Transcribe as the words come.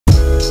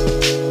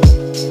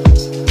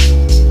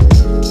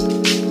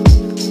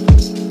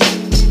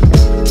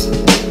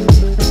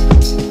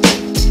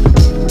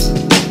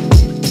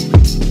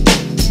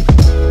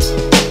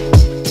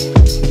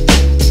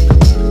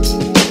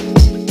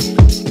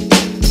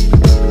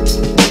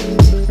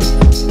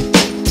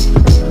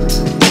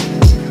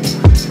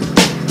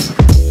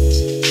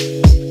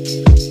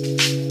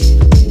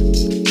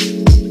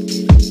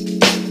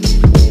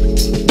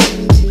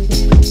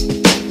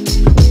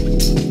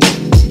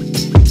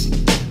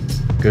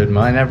Good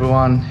morning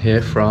everyone,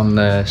 here from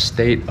the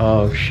state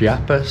of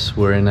Chiapas.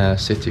 We're in a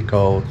city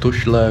called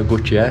Tuxtla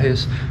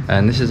Gutiérrez,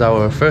 and this is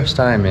our first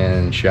time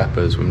in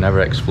Chiapas. We've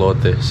never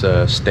explored this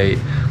state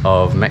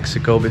of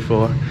Mexico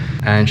before,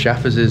 and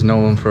Chiapas is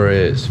known for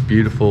its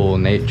beautiful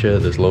nature.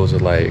 There's loads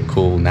of like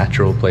cool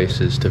natural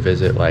places to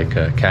visit, like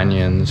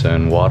canyons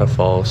and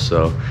waterfalls,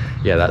 so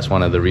yeah, that's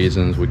one of the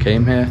reasons we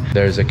came here.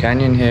 There's a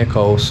canyon here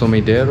called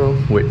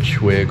Sumidero, which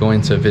we're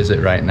going to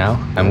visit right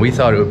now, and we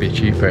thought it would be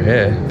cheaper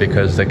here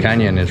because the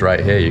canyon is right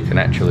here. You can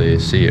actually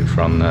see it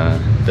from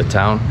the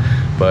town,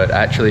 but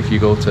actually if you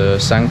go to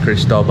San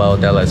Cristobal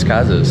de las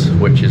Casas,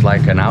 which is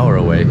like an hour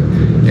away,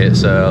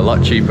 it's a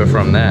lot cheaper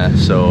from there,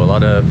 so a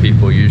lot of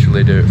people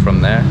usually do it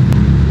from there.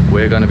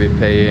 We're going to be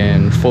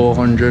paying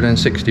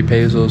 460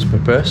 pesos per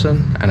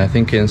person, and I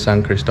think in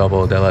San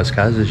Cristobal de las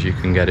Casas you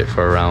can get it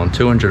for around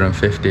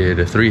 250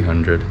 to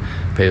 300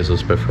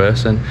 pesos per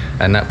person,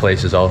 and that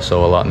place is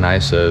also a lot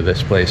nicer.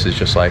 This place is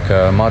just like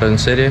a modern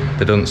city.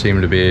 There doesn't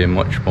seem to be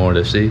much more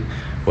to see,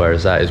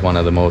 whereas that is one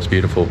of the most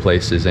beautiful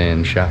places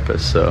in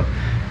Chiapas. So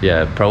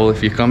yeah, probably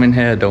if you come in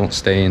here, don't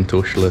stay in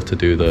Tuxtla to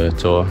do the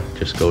tour,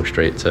 just go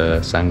straight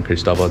to San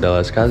Cristobal de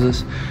las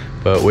Casas.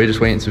 But we're just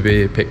waiting to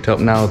be picked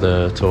up now.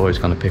 The tour is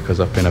going to pick us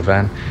up in a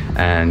van,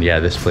 and yeah,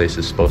 this place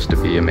is supposed to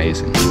be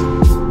amazing.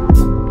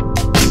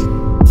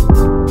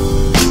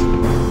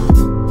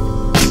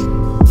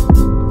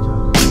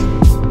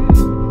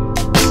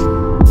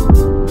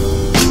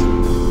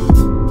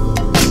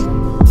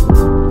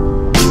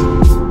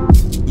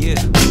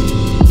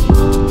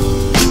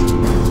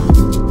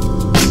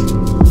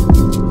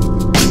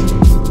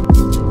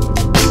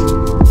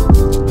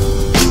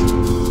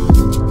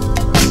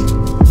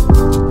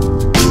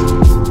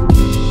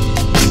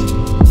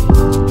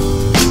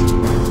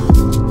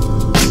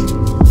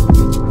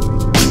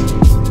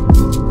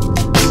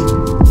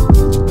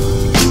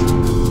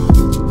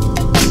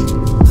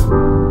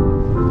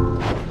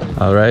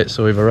 Alright,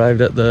 so we've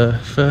arrived at the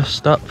first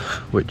stop,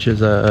 which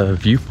is a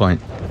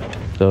viewpoint.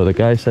 So the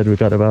guy said we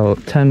got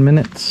about 10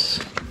 minutes.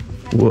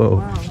 Whoa.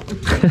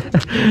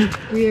 Wow.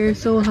 We are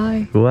so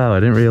high. Wow, I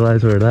didn't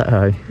realize we were that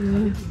high.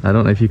 Yeah. I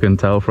don't know if you can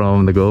tell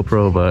from the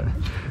GoPro, but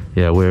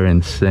yeah, we're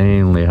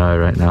insanely high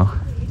right now.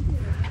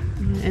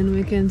 And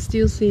we can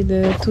still see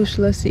the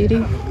Tuxtla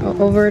city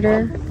over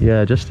there.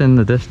 Yeah, just in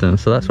the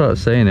distance. So that's what I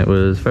was saying, it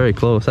was very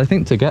close. I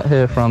think to get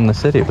here from the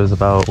city it was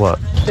about, what,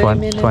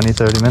 20,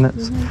 30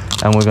 minutes?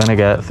 And we're going to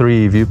get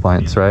 3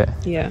 viewpoints, right?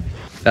 Yeah.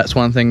 That's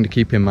one thing to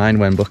keep in mind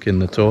when booking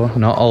the tour.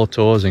 Not all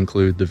tours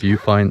include the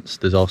viewpoints.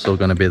 There's also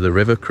going to be the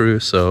river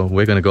cruise, so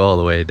we're going to go all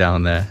the way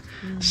down there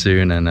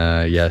soon and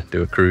yeah,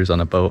 do a cruise on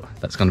a boat.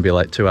 That's going to be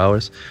like 2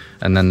 hours.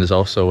 And then there's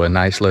also a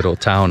nice little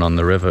town on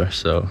the river,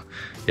 so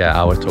yeah,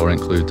 our tour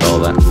includes all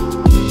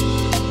that.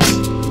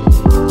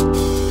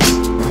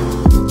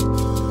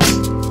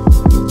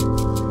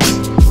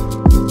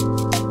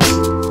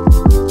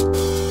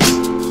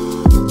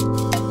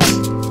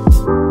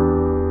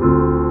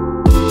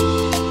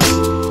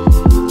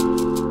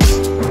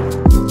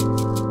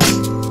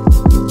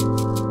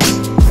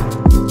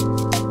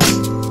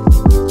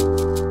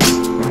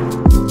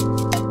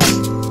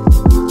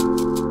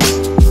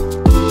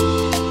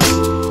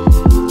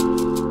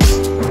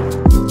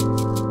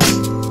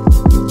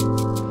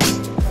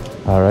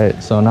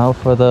 Alright, so now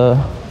for the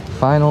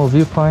final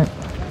viewpoint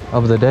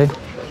of the day.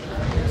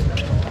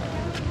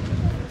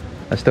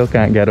 I still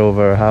can't get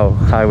over how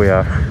high we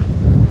are.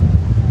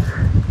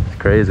 It's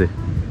crazy.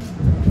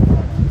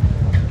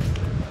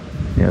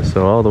 Yeah,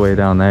 so all the way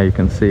down there you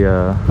can see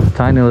a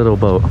tiny little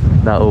boat.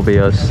 That will be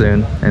us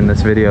soon in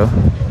this video.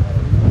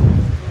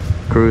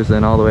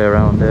 Cruising all the way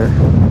around there.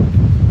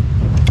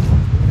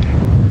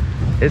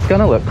 It's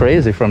gonna look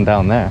crazy from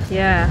down there.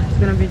 Yeah, it's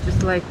gonna be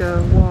just like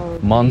a wall.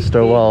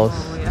 Monster walls.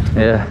 Wall,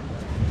 yeah.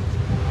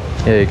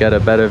 Yeah, you get a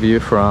better view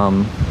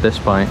from this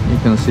point. You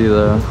can see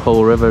the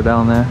whole river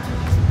down there.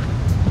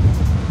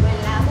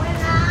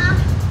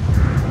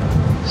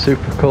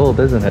 Super cold,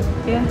 isn't it?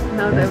 Yeah,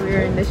 now that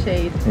we're in the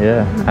shade.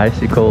 Yeah,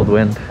 icy cold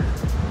wind.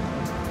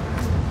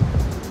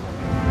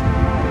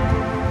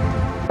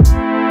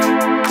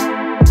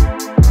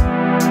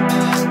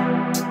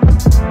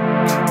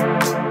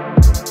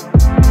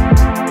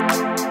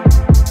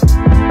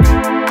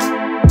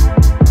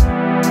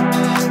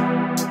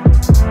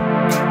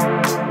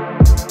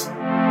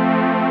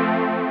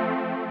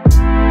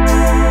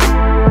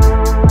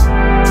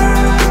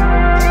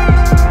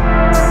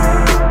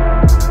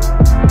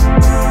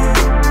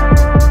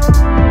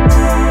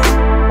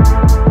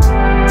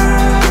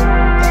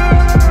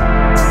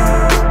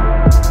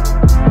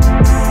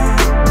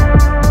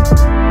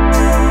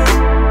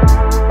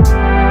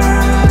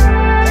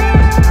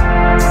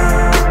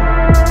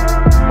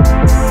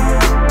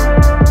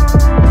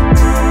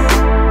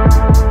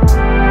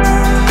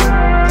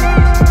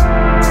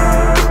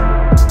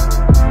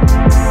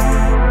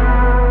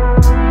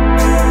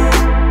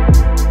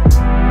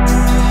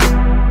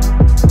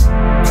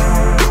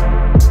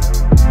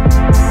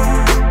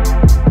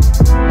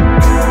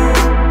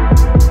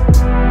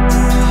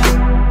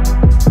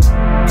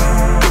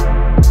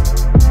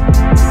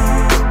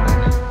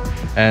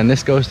 And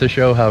this goes to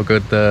show how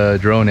good the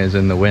drone is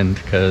in the wind,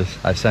 because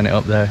I sent it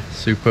up there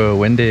super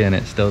windy and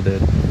it still did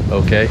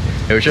okay.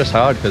 It was just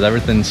hard because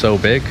everything's so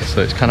big,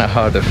 so it's kind of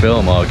hard to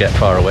film or get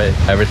far away.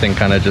 Everything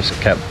kind of just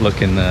kept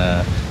looking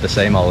the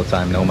same all the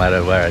time, no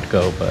matter where I'd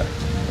go. But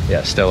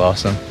yeah, still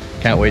awesome.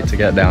 Can't wait to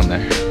get down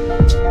there.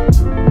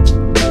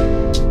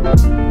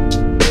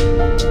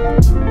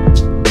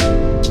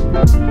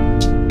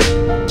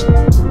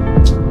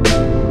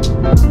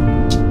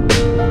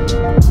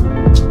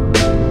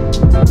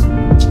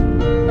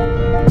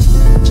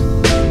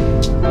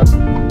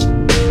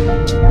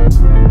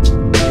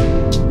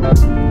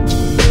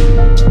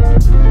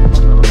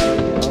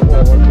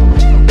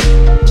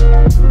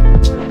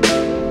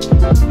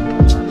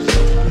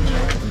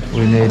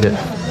 We made it.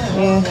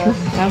 Yeah,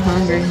 I'm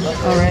hungry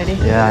already.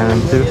 Yeah, I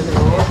am too.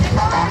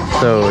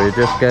 So we're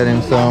just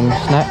getting some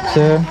snacks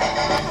here.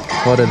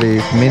 What are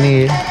these?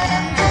 Mini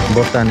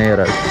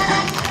botaneras.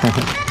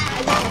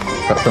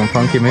 Got some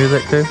funky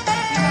music too.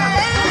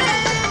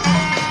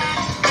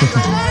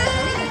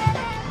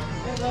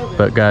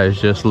 But guys,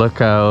 just look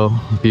how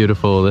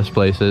beautiful this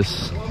place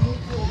is.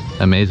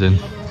 Amazing.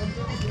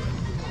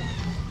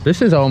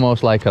 This is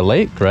almost like a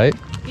lake, right?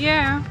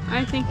 Yeah,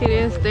 I think it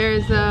is.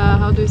 There's a,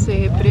 how do you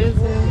say,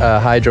 represa? A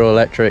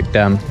hydroelectric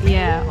dam.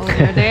 Yeah,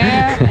 over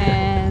there.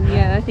 And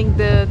yeah, I think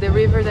the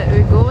river that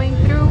we're going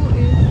through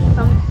is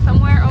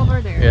somewhere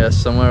over there. Yeah,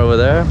 somewhere over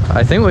there.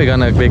 I think we're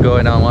gonna be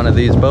going on one of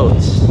these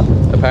boats.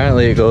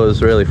 Apparently it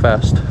goes really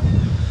fast.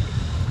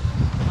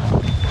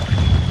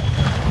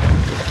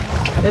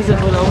 ¿Esa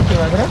fue la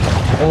última atrás?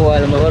 O a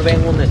lo mejor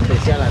ven una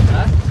especial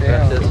atrás.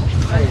 Gracias.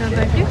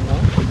 Thank you.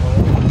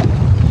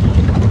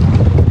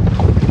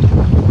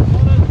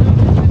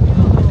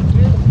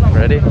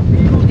 Ready?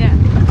 Yeah.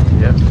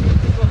 Yep.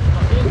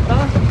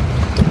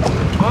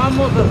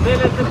 Vamos a hacer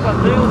este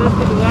paseo de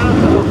este lugar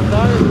hasta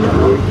la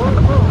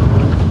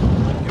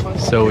ciudad.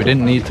 So we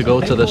didn't need to go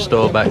to the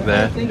store back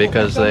there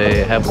because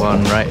they have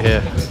one right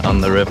here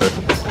on the river.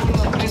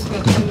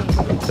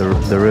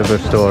 The river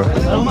store.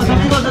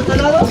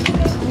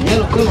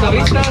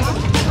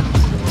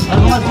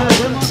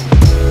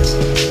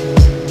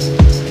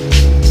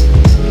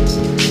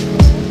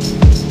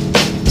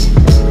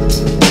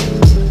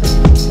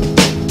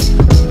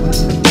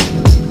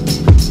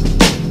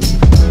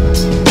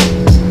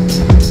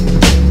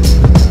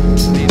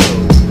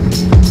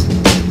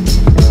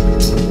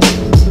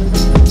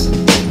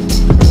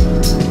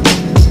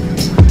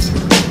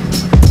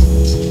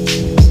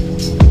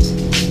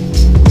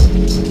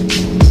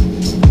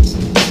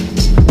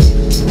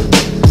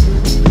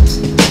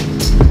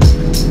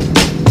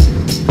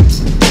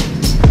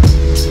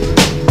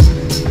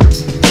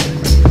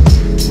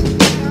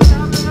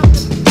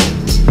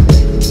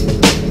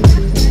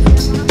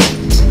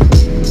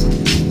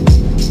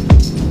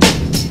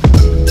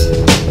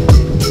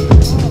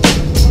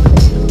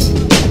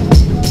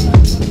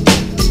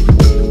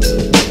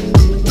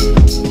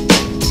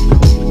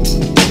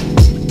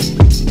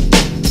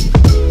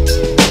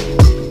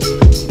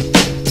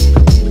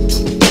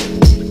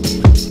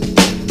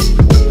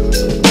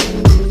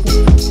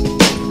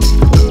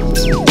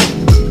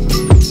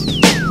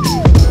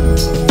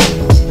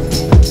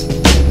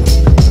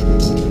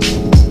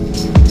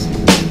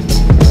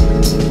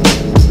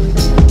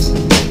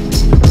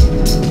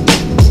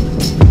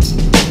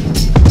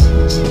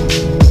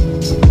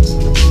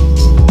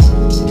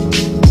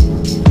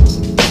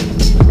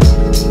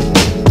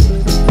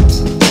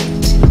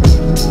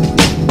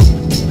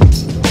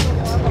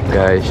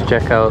 Guys,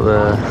 check out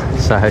the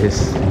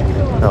size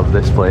of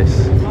this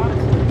place.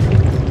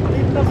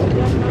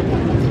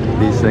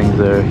 These things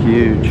are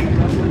huge.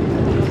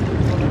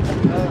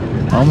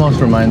 Almost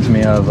reminds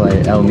me of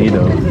like El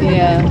Nido.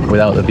 Yeah.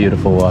 Without the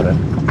beautiful water.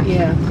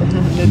 Yeah,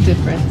 the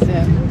difference,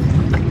 yeah.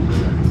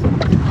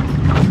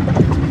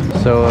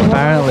 So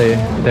apparently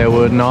there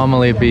would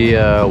normally be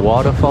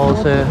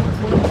waterfalls here.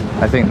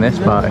 I think this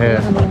part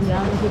here.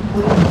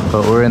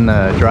 But we're in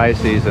the dry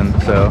season,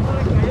 so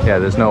yeah,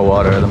 there's no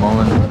water at the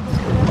moment.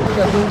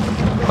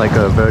 Like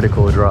a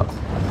vertical drop.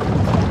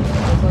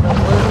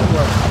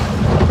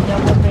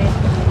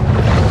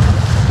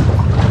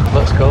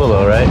 Looks cool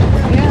though, right?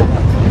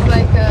 Yeah, it's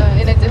like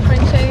in a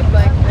different shape,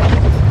 like this.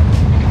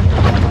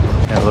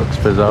 Yeah, it looks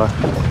bizarre.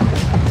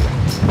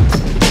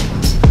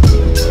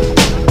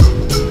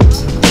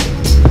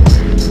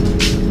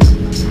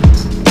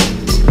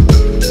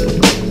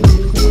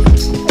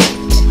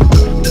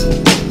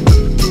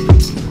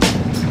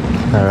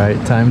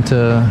 Alright, time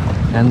to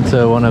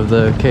enter one of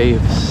the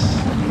caves.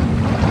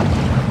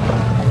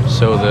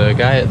 So the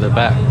guy at the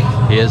back,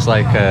 he is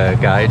like a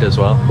guide as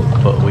well,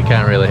 but we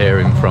can't really hear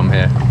him from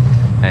here,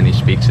 and he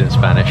speaks in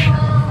Spanish.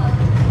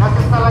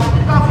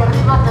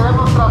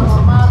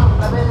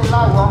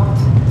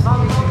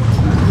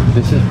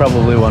 This is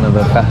probably one of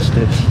the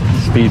fastest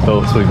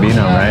speedboats we've been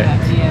on, right?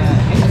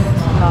 Yeah,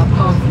 it's not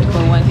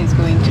comfortable when he's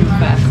going too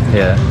fast.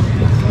 Yeah.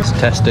 It's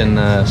testing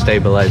the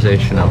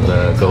stabilization of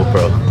the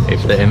GoPro.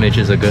 If the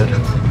images are good,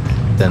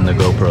 then the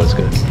GoPro is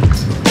good.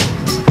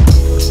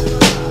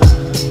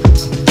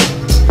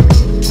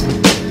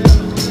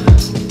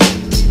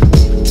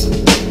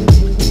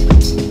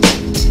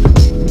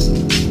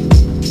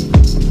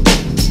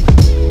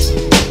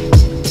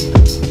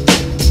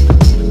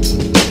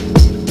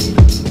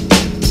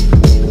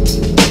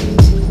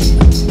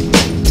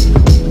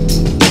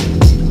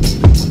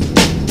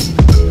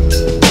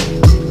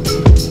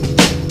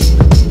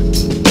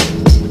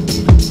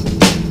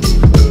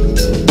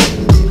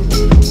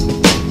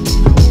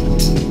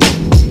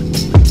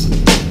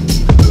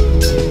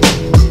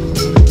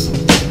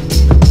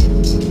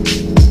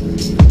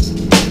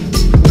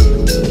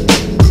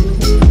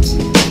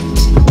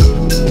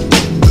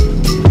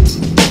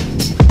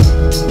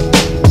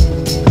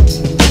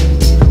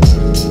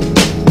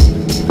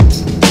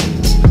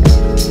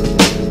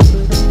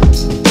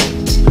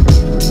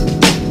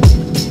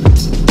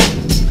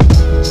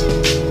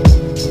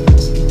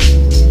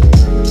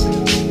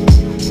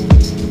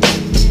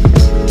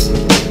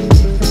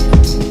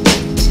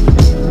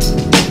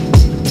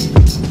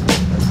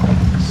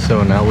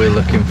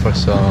 for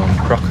some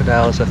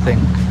crocodiles, I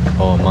think,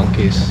 or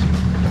monkeys.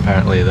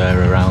 Apparently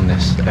they're around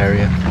this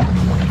area,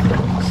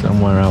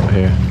 somewhere out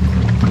here.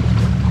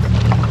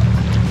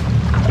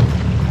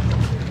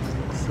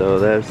 So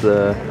there's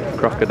the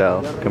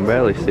crocodile. You can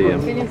barely see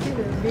him.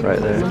 It's right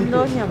there.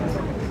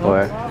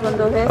 Where?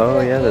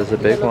 Oh yeah, there's a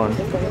big one.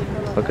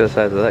 Look at the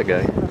size of that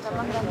guy.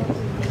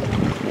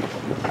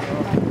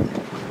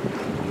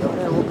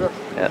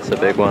 Yeah, it's a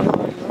big one.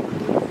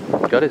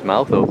 He's got his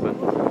mouth open.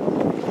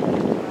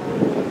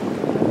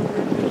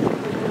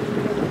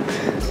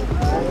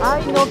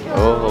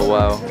 Oh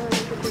wow.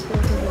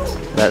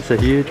 That's a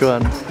huge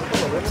one.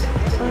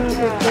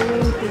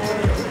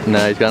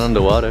 No, he's gone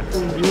underwater.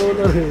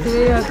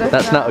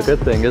 That's not a good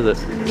thing, is it?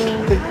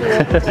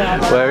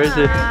 Where is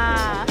he?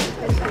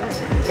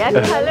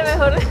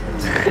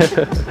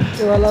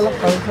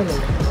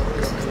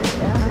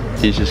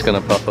 He's just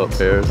gonna pop up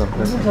here or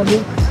something.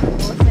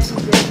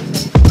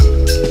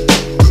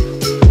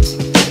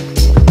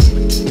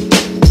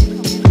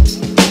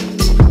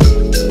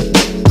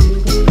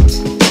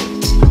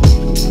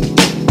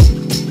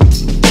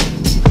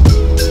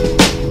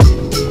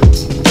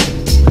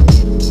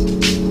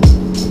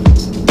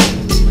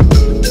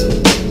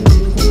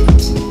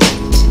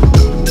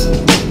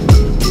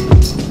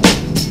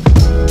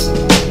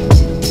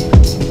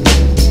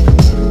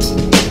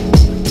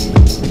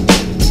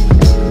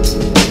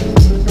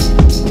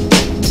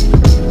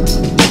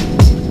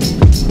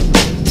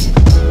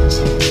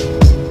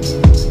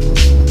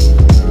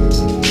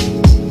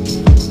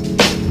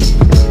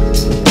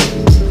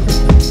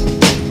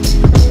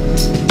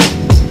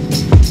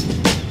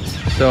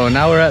 So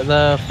now we're at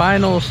the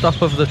final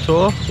stop of the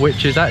tour,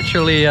 which is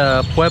actually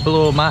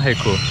Pueblo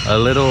Magico, a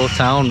little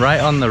town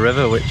right on the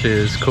river, which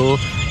is cool.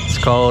 It's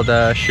called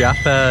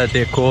Chiapa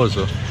de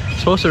Corzo. It's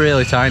supposed to be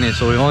really tiny,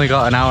 so we've only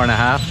got an hour and a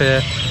half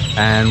here,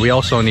 and we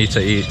also need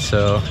to eat.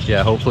 So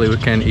yeah, hopefully we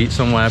can eat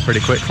somewhere pretty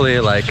quickly,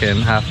 like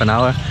in half an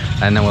hour,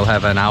 and then we'll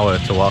have an hour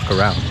to walk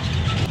around.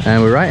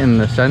 And we're right in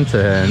the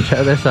center here, and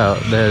check this out.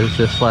 There's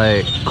this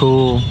like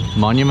cool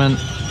monument.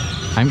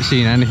 I haven't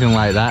seen anything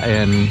like that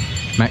in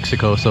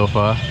Mexico so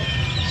far,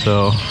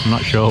 so I'm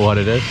not sure what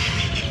it is.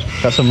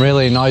 Got some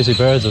really noisy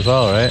birds as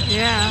well, right?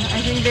 Yeah,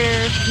 I think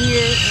they're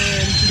here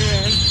and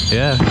there.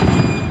 Yeah,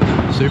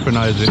 super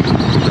noisy.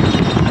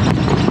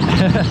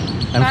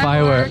 And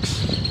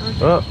fireworks. Okay.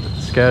 Oh,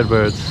 scared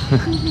birds.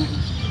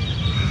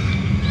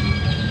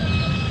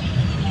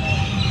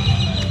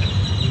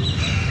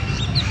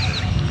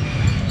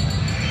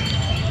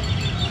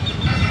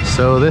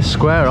 So this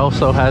square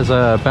also has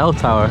a bell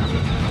tower,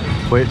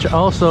 which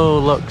also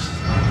looks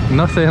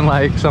nothing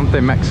like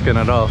something Mexican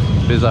at all.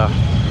 Bizarre.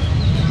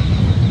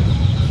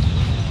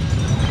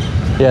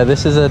 Yeah,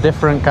 this is a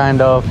different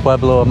kind of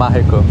Pueblo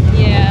Magico.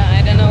 Yeah,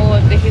 I don't know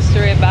what the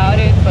history about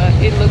it, but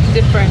it looks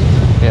different.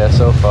 Yeah,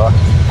 so far.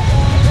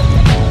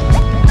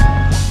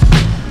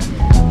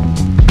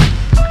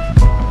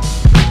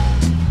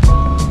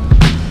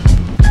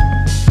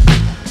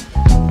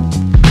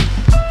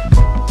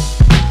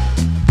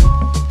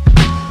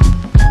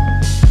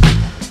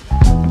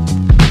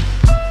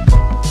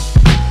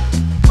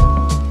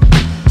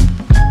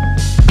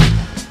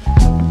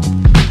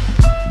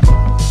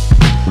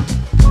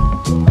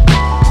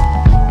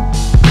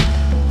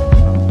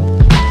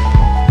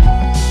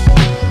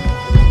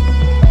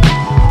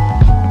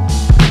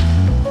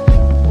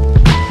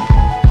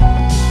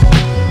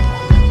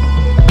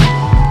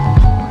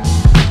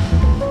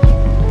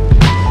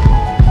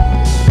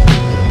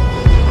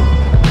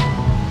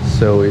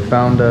 So we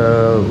found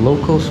a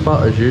local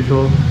spot as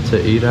usual to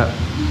eat at.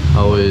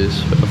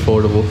 Always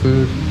affordable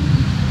food.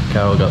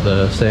 Carol got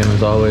the same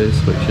as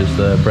always, which is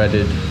the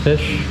breaded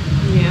fish.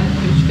 Yeah,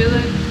 fish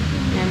fillet.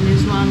 And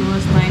this one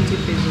was 90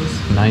 pesos.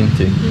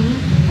 90?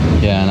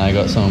 Mm-hmm. Yeah, and I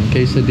got some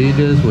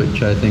quesadillas,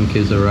 which I think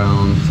is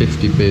around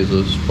 50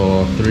 pesos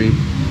for 3.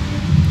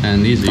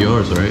 And these are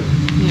yours, right?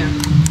 Yeah.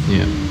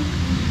 Yeah.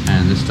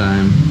 And this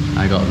time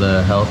I got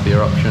the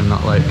healthier option,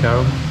 not like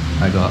Carol.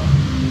 I got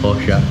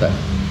horchata.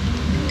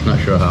 Not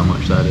sure how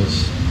much that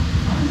is.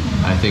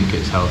 I think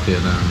it's healthier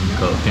than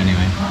Coke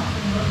anyway.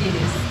 It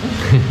is.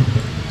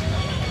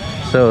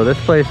 So this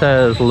place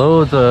has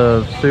loads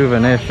of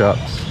souvenir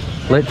shops.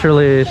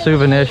 Literally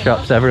souvenir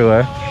shops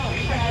everywhere.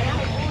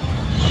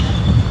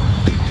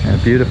 Yeah,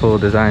 beautiful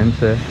designs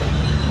here.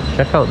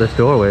 Check out this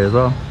doorway as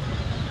well.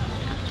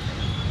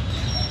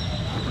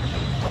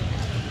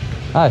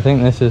 I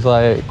think this is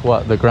like,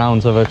 what, the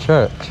grounds of a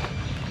church.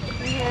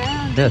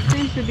 Yeah, this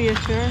seems to be a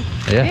church.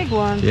 Yeah. Big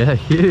one. Yeah,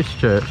 huge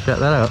church. Check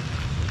that out.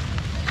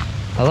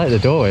 I like the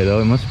doorway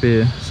though. It must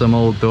be some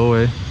old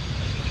doorway.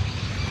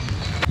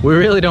 We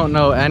really don't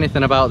know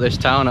anything about this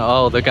town at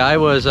all. The guy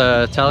was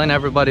telling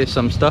everybody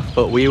some stuff,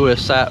 but we were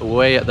sat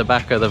way at the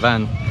back of the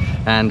van.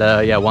 And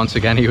yeah, once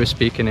again he was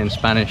speaking in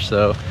Spanish,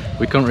 so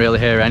we couldn't really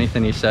hear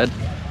anything he said.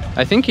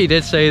 I think he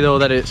did say though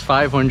that it's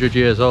 500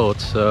 years old,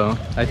 so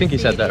I think he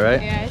said that,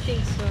 right? Yeah, I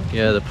think so.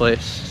 Yeah, the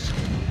place.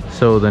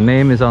 So the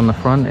name is on the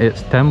front.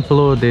 It's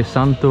Templo de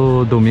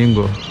Santo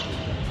Domingo.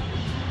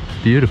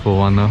 Beautiful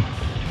one though.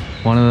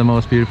 One of the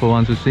most beautiful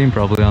ones we've seen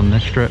probably on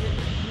this trip.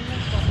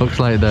 Looks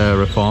like they're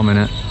reforming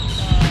it.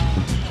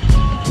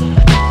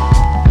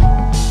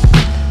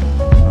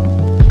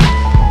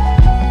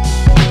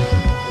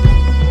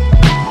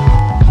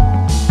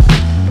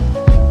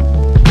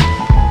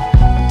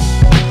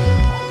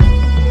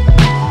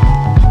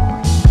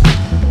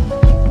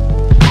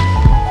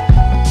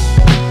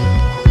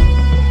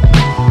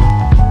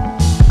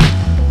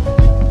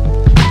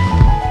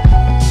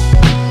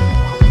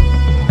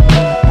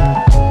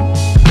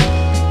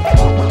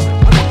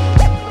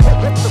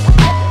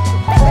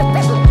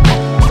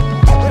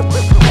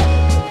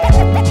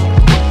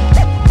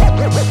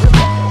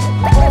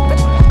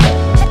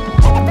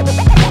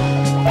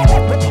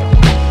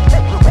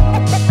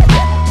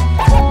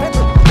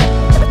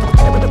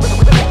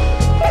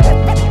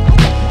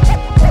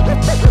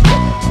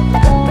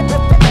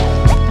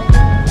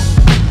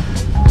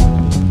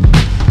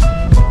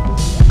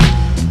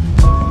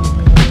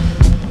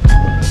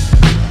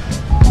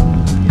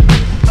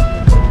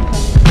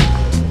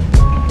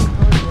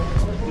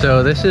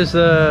 So this is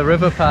the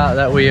river part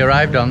that we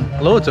arrived on.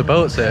 Loads of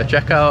boats here,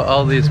 check out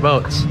all these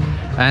boats.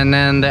 And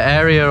then the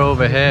area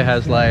over here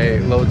has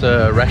like loads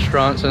of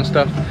restaurants and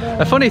stuff.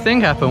 A funny thing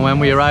happened when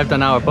we arrived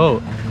on our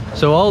boat.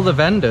 So all the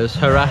vendors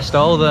harassed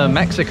all the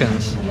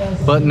Mexicans,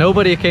 but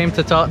nobody came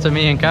to talk to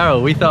me and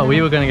Carol. We thought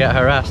we were going to get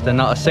harassed and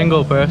not a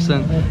single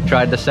person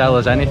tried to sell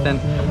us anything.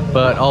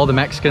 But all the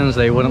Mexicans,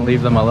 they wouldn't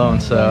leave them alone.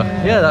 So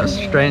yeah, that's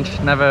strange.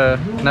 Never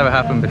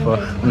happened before.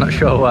 I'm not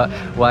sure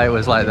why it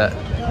was like that.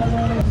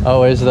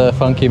 Always the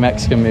funky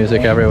Mexican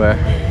music everywhere.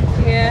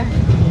 Yeah.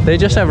 They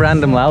just have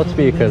random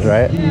loudspeakers,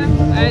 right? Yeah,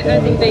 I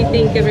think they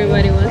think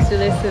everybody wants to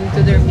listen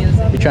to their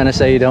music. You're trying to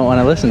say you don't want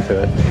to listen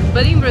to it?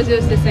 But in Brazil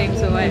it's the same,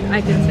 so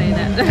I can say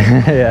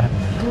that.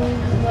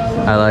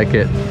 Yeah, I like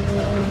it.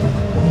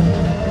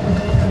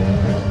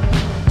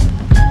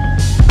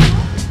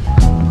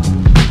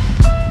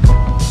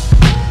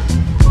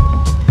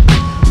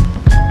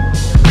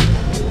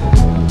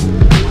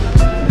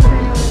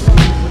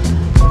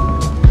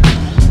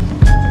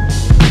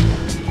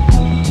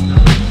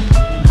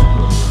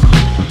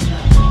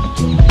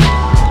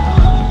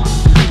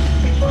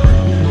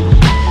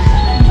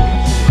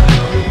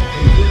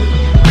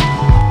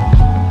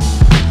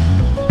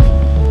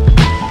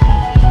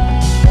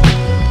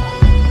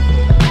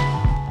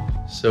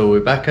 So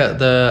we're back at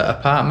the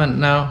apartment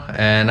now,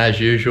 and as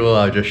usual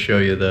I'll just show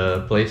you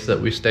the place that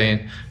we stay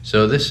in.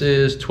 So this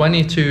is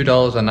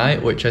 $22 a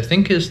night, which I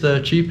think is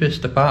the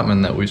cheapest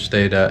apartment that we've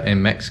stayed at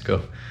in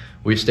Mexico.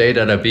 We stayed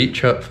at a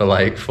beach hut for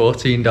like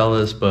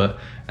 $14, but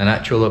an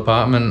actual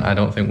apartment, I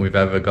don't think we've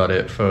ever got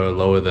it for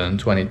lower than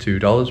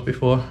 $22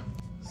 before.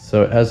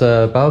 So it has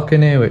a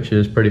balcony, which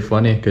is pretty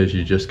funny because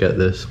you just get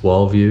this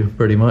wall view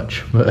pretty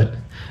much, but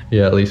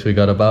yeah, at least we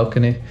got a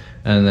balcony.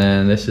 And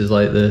then this is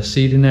like the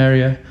seating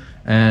area.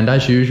 And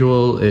as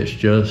usual, it's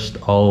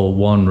just all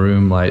one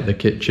room, like the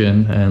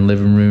kitchen and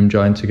living room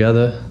joined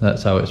together.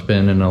 That's how it's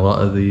been in a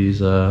lot of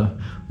these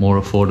more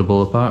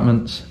affordable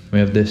apartments. We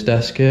have this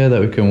desk here that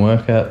we can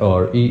work at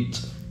or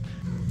eat.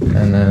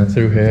 And then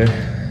through here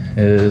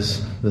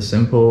is the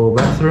simple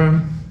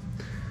bathroom.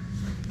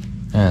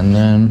 And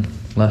then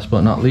last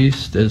but not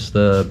least is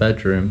the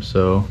bedroom.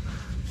 So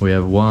we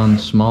have one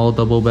small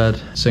double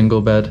bed,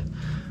 single bed.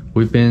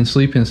 We've been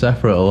sleeping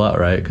separate a lot,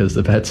 right? Because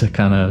the beds are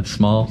kind of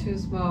small. Too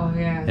small,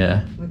 yeah.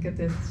 Yeah. Look at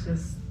this,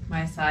 just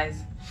my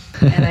size.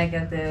 And I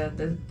get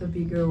the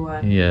bigger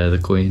one. Yeah, the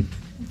queen.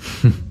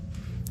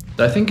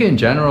 I think in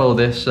general,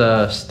 this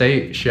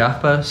state,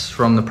 Chiapas,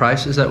 from the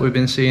prices that we've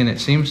been seeing, it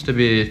seems to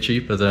be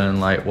cheaper than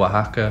like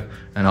Oaxaca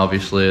and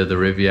obviously the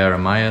Riviera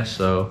Maya.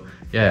 So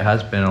yeah, it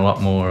has been a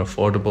lot more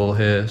affordable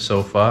here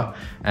so far.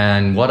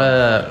 And what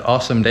an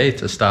awesome day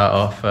to start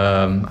off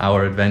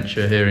our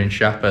adventure here in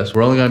Chiapas.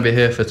 We're only going to be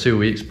here for 2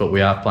 weeks, but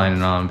we are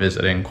planning on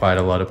visiting quite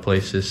a lot of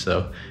places.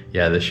 So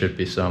yeah, there should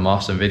be some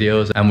awesome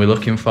videos. And we're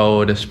looking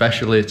forward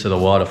especially to the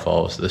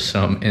waterfalls. There's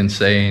some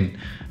insane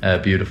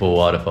beautiful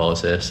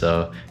waterfalls here.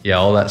 So yeah,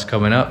 all that's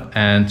coming up.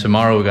 And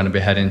tomorrow we're going to be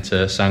heading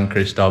to San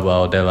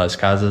Cristobal de las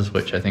Casas,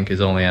 which I think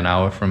is only an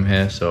hour from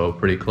here, so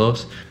pretty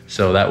close.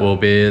 So that will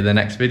be the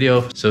next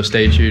video, so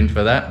stay tuned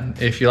for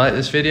that. If you like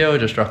this video,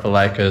 just drop a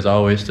like as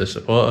always to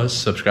support us.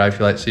 Subscribe if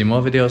you like to see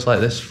more videos like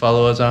this.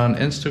 Follow us on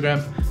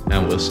Instagram,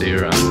 and we'll see you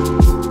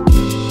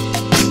around.